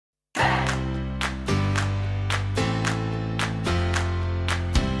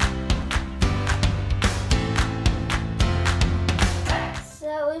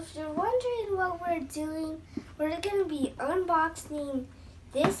if you're wondering what we're doing, we're going to be unboxing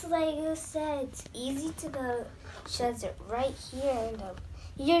this Lego set. It's easy to go. Shows it right here. And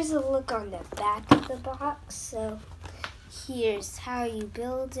here's a look on the back of the box. So here's how you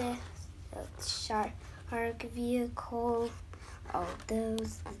build it. The shark vehicle, all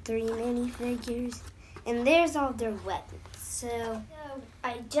those, the 3 minifigures, and there's all their weapons. So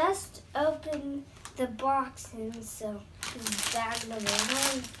I just opened the box, and so this is bag number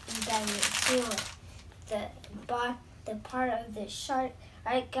 1 and bag number 2. The part of the shark.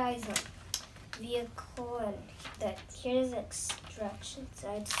 Alright guys, vehicle, and here's the instructions.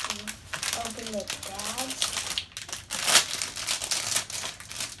 So I just open the bag.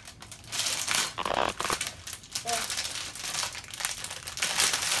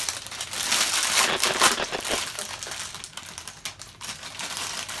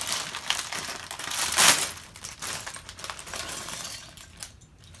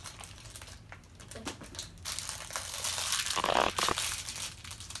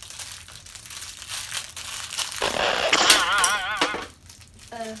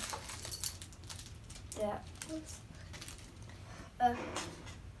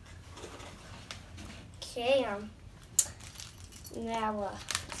 Okay, now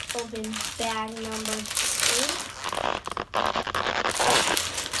let's open bag number 2.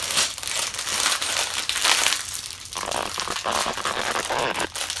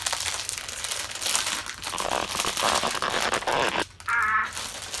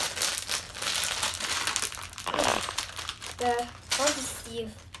 I'll just see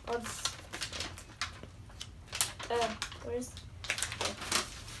if where's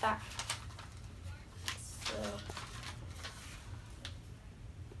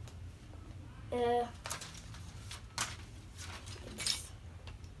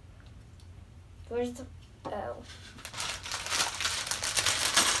where's the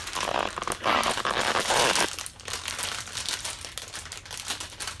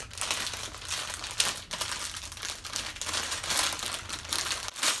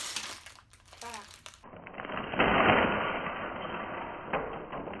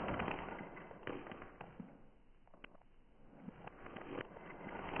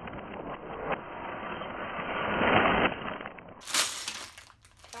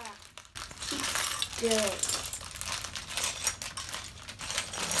good.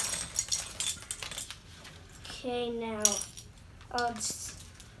 Okay, now I'll just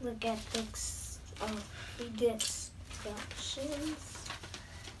look at this. Read the instructions.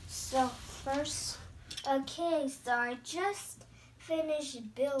 So first, okay, so I just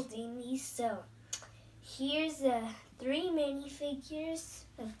finished building these. So here's the 3 minifigures.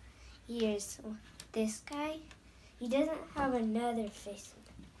 Here's this guy. He doesn't have another face.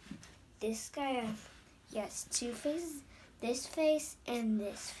 This guy, he has 2 faces, this face and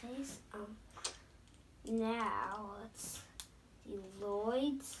this face. Now let's see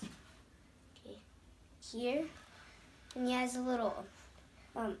Lloyd's. Okay, here, and he has a little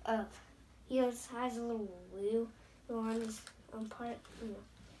he has a little wheel on his part,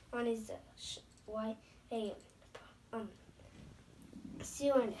 on his white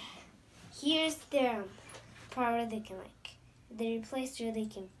so and here's their part where they can they replace where they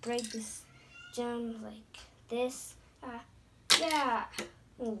can break this gem like this. Yeah.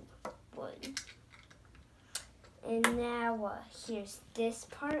 Ooh, wood. And now here's this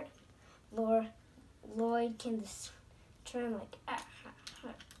part. Lloyd can just turn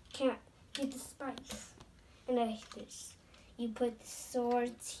can't get the spikes. And you put the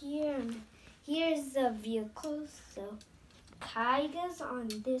swords here, and here's the vehicles. So Kaiga's on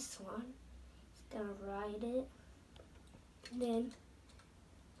this one. He's gonna ride it. Then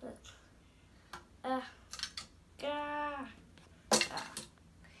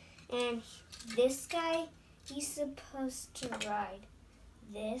and this guy, he's supposed to ride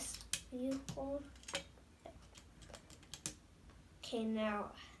this vehicle. Okay,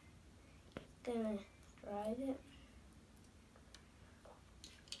 now gonna ride it.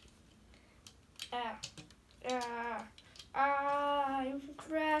 I'm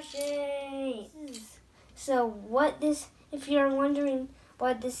crashing. So if you're wondering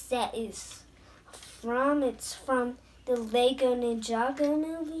what this set is from, it's from the Lego Ninjago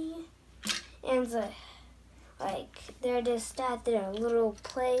movie. And they're just at their little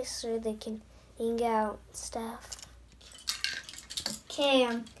place where they can hang out and stuff. Okay,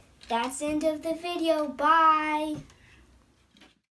 that's the end of the video. Bye.